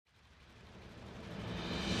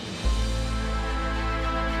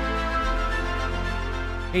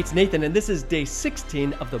Hey, it's Nathan, and this is day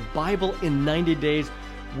 16 of the Bible in 90 days.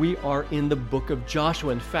 We are in the book of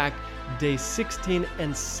Joshua. In fact, day 16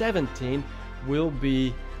 and 17 will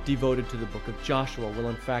be devoted to the book of Joshua. We'll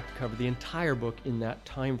in fact cover the entire book in that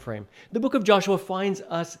time frame. The book of Joshua finds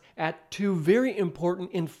us at two very important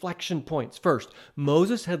inflection points. First,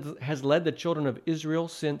 Moses has led the children of Israel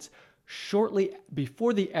since shortly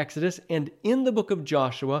before the Exodus, and in the book of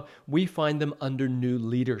Joshua, we find them under new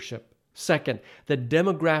leadership. Second, the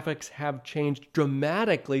demographics have changed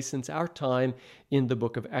dramatically since our time in the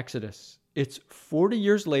book of Exodus. It's 40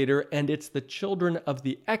 years later, and it's the children of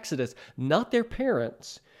the Exodus, not their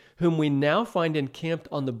parents, whom we now find encamped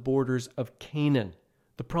on the borders of Canaan,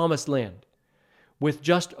 the promised land, with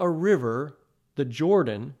just a river, the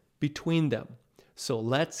Jordan, between them. So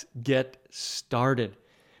let's get started.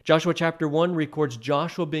 Joshua chapter 1 records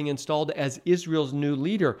Joshua being installed as Israel's new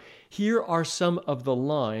leader. Here are some of the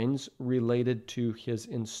lines related to his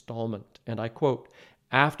installment, and I quote,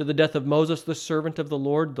 "After the death of Moses, the servant of the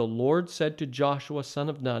Lord said to Joshua, son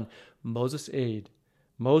of Nun, Moses' aide,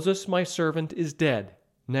 Moses, my servant, is dead.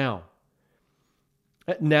 Now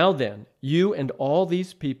then, you and all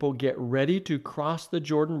these people get ready to cross the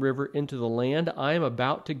Jordan River into the land I am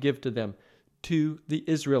about to give to them, to the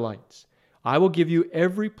Israelites. I will give you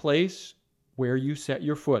every place where you set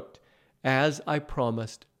your foot, as I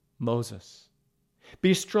promised Moses.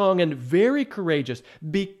 Be strong and very courageous.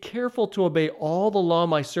 Be careful to obey all the law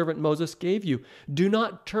my servant Moses gave you. Do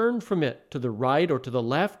not turn from it to the right or to the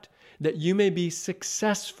left, that you may be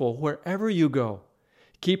successful wherever you go.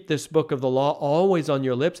 Keep this book of the law always on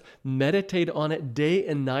your lips. Meditate on it day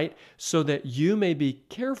and night, so that you may be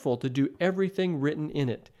careful to do everything written in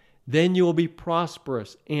it. Then you will be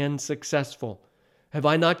prosperous and successful. Have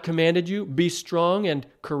I not commanded you? Be strong and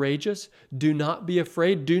courageous. Do not be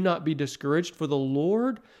afraid. Do not be discouraged, for the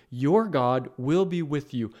Lord your God will be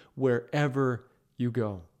with you wherever you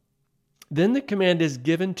go." Then the command is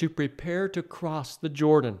given to prepare to cross the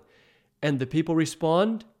Jordan. And the people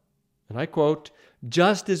respond, and I quote,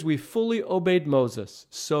 "Just as we fully obeyed Moses,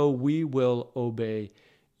 so we will obey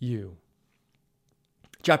you."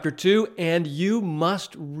 Chapter 2, and you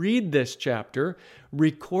must read this chapter,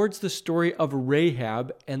 records the story of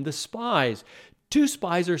Rahab and the spies. 2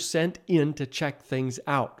 spies are sent in to check things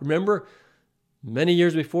out. Remember, many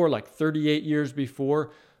years before, like 38 years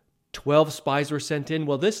before, 12 spies were sent in.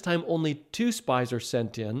 Well, this time only 2 spies are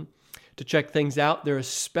sent in to check things out. They're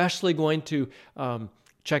especially going to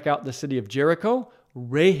check out the city of Jericho.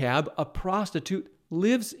 Rahab, a prostitute,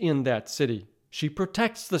 lives in that city. She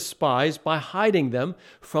protects the spies by hiding them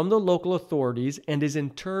from the local authorities and is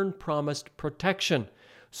in turn promised protection,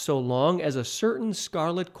 so long as a certain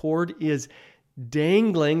scarlet cord is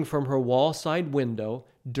dangling from her wall side window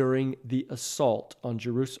during the assault on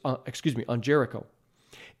Jericho.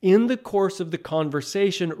 In the course of the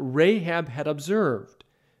conversation, Rahab had observed,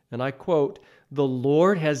 and I quote, "The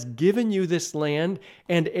Lord has given you this land,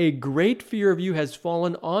 and a great fear of you has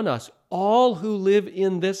fallen on us. All who live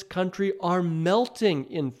in this country are melting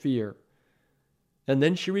in fear." And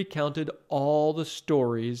then she recounted all the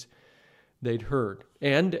stories they'd heard.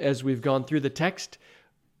 And as we've gone through the text,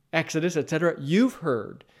 Exodus, etc., you've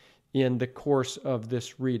heard in the course of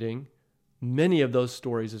this reading many of those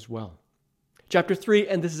stories as well. Chapter 3,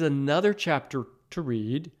 and this is another chapter to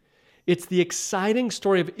read. It's the exciting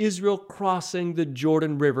story of Israel crossing the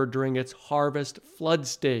Jordan River during its harvest flood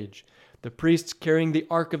stage. The priests carrying the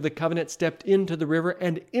Ark of the Covenant stepped into the river,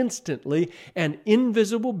 and instantly an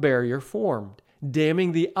invisible barrier formed,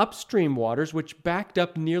 damming the upstream waters which backed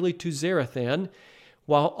up nearly to Zarethan,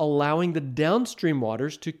 while allowing the downstream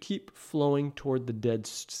waters to keep flowing toward the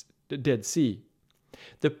Dead Sea.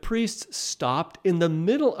 The priests stopped in the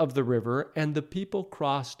middle of the river, and the people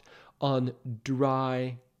crossed on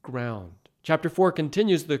dry ground. Chapter 4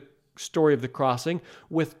 continues the story of the crossing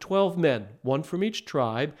with 12 men, one from each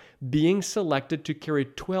tribe, being selected to carry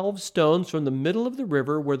 12 stones from the middle of the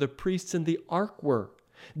river where the priests and the ark were.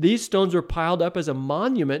 These stones were piled up as a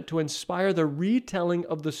monument to inspire the retelling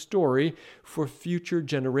of the story for future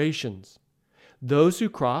generations. Those who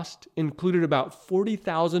crossed included about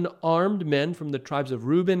 40,000 armed men from the tribes of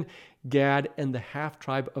Reuben, Gad, and the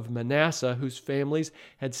half-tribe of Manasseh, whose families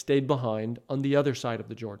had stayed behind on the other side of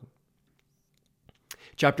the Jordan.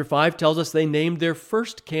 Chapter 5 tells us they named their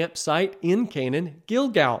first campsite in Canaan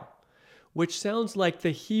Gilgal, which sounds like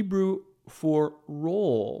the Hebrew for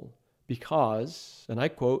roll, because, and I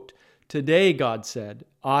quote, "Today, God said,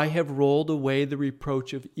 I have rolled away the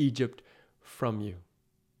reproach of Egypt from you."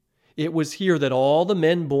 It was here that all the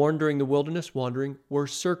men born during the wilderness wandering were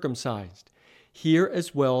circumcised. Here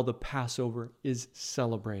as well the Passover is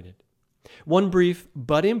celebrated. One brief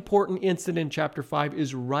but important incident in chapter 5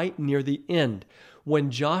 is right near the end,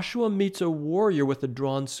 when Joshua meets a warrior with a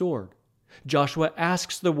drawn sword. Joshua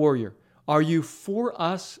asks the warrior, "Are you for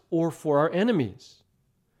us or for our enemies?"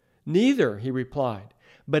 "Neither," he replied,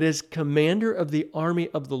 "but as commander of the army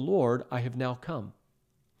of the Lord I have now come."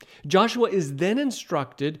 Joshua is then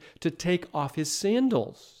instructed to take off his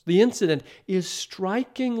sandals. The incident is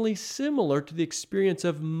strikingly similar to the experience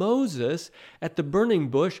of Moses at the burning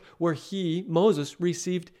bush, where Moses,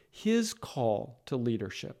 received his call to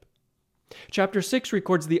leadership. Chapter 6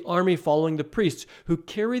 records the army following the priests who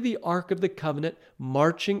carry the Ark of the Covenant,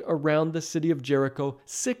 marching around the city of Jericho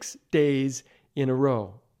 6 days in a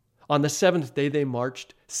row. On the seventh day, they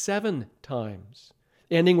marched 7 times,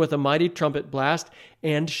 ending with a mighty trumpet blast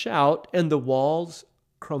and shout, and the walls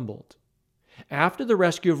crumbled. After the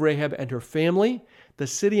rescue of Rahab and her family, the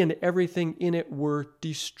city and everything in it were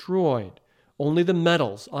destroyed. Only the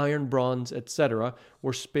metals, iron, bronze, etc.,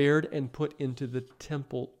 were spared and put into the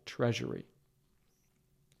temple treasury.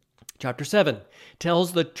 Chapter 7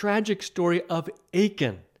 tells the tragic story of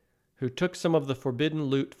Achan, who took some of the forbidden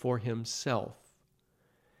loot for himself.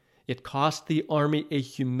 It cost the army a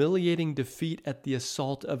humiliating defeat at the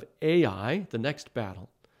assault of Ai, the next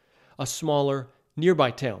battle, a smaller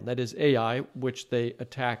nearby town. That is, Ai, which they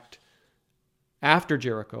attacked after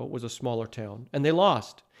Jericho, was a smaller town, and they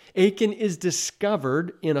lost. Achan is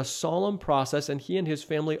discovered in a solemn process, and he and his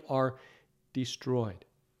family are destroyed.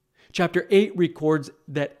 Chapter 8 records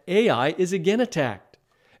that Ai is again attacked,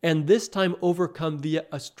 and this time overcome via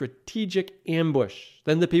a strategic ambush.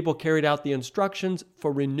 Then the people carried out the instructions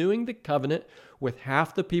for renewing the covenant with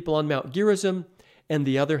half the people on Mount Gerizim and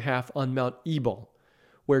the other half on Mount Ebal,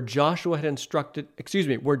 where Joshua had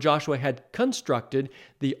constructed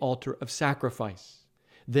the altar of sacrifice.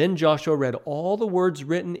 Then Joshua read all the words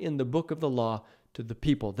written in the book of the law to the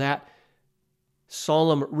people. That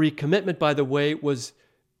solemn recommitment, by the way, was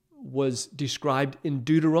described in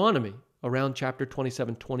Deuteronomy around chapter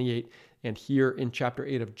 27, 28, and here in chapter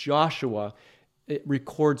 8 of Joshua, it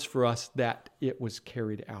records for us that it was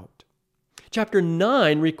carried out. Chapter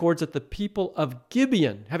 9 records that the people of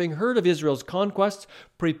Gibeon, having heard of Israel's conquests,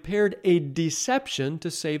 prepared a deception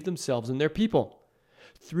to save themselves and their people.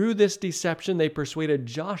 Through this deception, they persuaded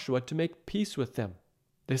Joshua to make peace with them.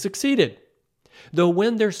 They succeeded, though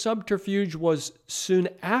when their subterfuge was soon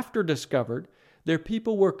after discovered, their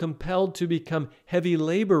people were compelled to become heavy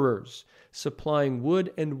laborers, supplying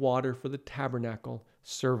wood and water for the tabernacle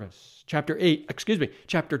service. Chapter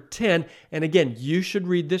 10, and again, you should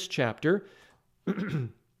read this chapter,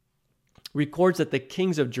 records that the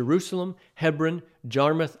kings of Jerusalem, Hebron,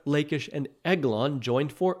 Jarmuth, Lachish, and Eglon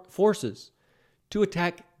joined forces to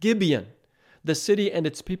attack Gibeon, the city and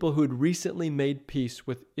its people who had recently made peace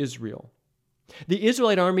with Israel. The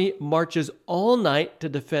Israelite army marches all night to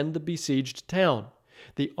defend the besieged town.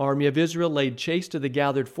 The army of Israel laid chase to the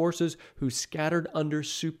gathered forces, who scattered under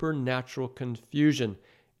supernatural confusion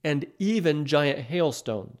and even giant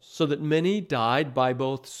hailstones, so that many died by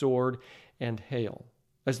both sword and hail.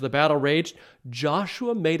 As the battle raged,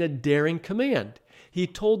 Joshua made a daring command. He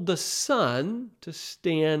told the sun to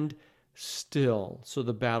stand still so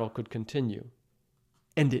the battle could continue.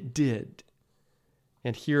 And it did.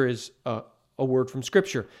 And here is a word from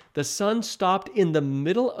Scripture. The sun stopped in the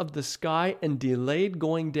middle of the sky and delayed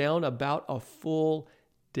going down about a full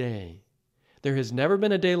day. There has never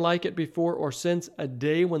been a day like it before or since, a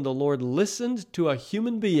day when the Lord listened to a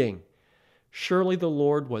human being. Surely the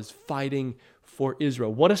Lord was fighting for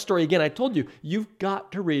Israel. What a story. Again, I told you, you've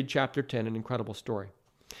got to read chapter 10, an incredible story.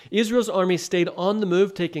 Israel's army stayed on the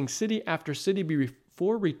move, taking city after city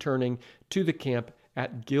before returning to the camp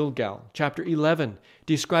at Gilgal. Chapter 11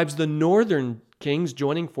 describes the northern kings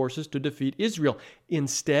joining forces to defeat Israel.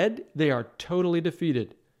 Instead, they are totally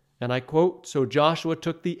defeated. And I quote, "So Joshua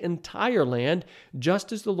took the entire land,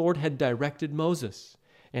 just as the Lord had directed Moses,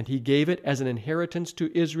 and he gave it as an inheritance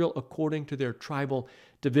to Israel according to their tribal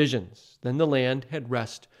divisions. Then the land had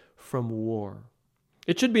rest from war."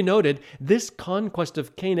 It should be noted, this conquest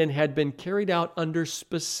of Canaan had been carried out under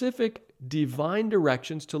specific divine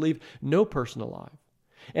directions to leave no person alive.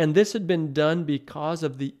 And this had been done because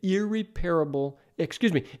of the irreparably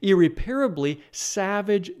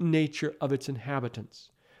savage nature of its inhabitants.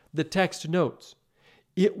 The text notes,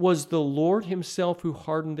 "It was the Lord himself who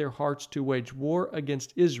hardened their hearts to wage war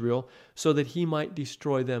against Israel so that he might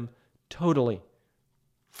destroy them totally."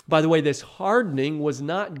 By the way, this hardening was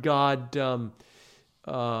not God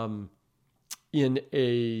in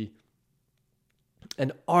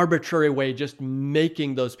an arbitrary way, just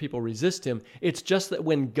making those people resist him. It's just that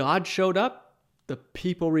when God showed up, the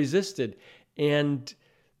people resisted. And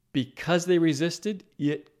because they resisted,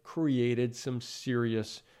 it created some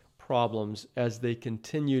serious problems as they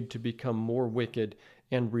continued to become more wicked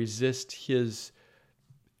and resist his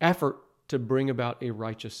effort to bring about a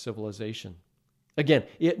righteous civilization. Again,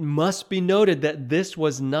 it must be noted that this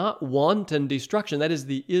was not wanton destruction. That is,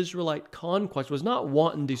 the Israelite conquest was not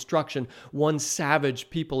wanton destruction, one savage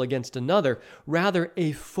people against another. Rather,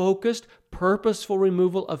 a focused, purposeful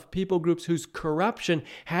removal of people groups whose corruption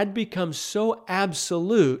had become so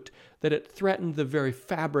absolute that it threatened the very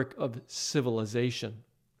fabric of civilization.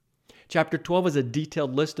 Chapter 12 is a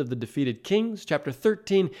detailed list of the defeated kings. Chapter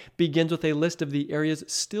 13 begins with a list of the areas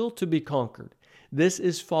still to be conquered. This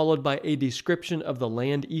is followed by a description of the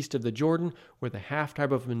land east of the Jordan, where the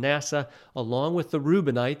half-tribe of Manasseh, along with the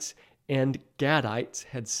Reubenites and Gadites,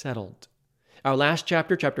 had settled. Our last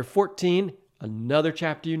chapter, chapter 14, another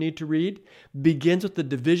chapter you need to read, begins with the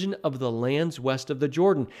division of the lands west of the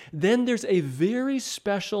Jordan. Then there's a very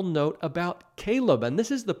special note about Caleb, and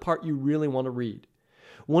this is the part you really want to read.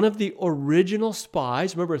 One of the original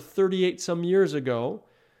spies, remember 38 some years ago,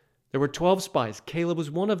 there were 12 spies. Caleb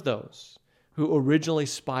was one of those who originally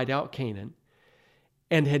spied out Canaan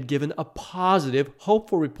and had given a positive,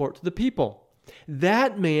 hopeful report to the people.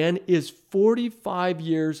 That man 45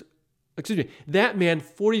 years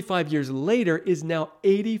later is now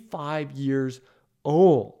 85 years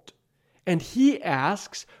old. And he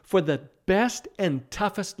asks for the best and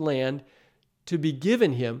toughest land to be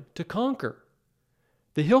given him to conquer,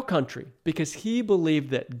 the hill country, because he believed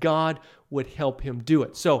that God would help him do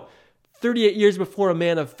it. So 38 years before, a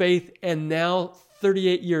man of faith, and now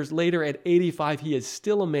 38 years later at 85, he is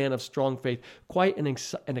still a man of strong faith. Quite an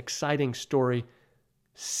exciting story.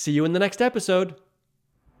 See you in the next episode.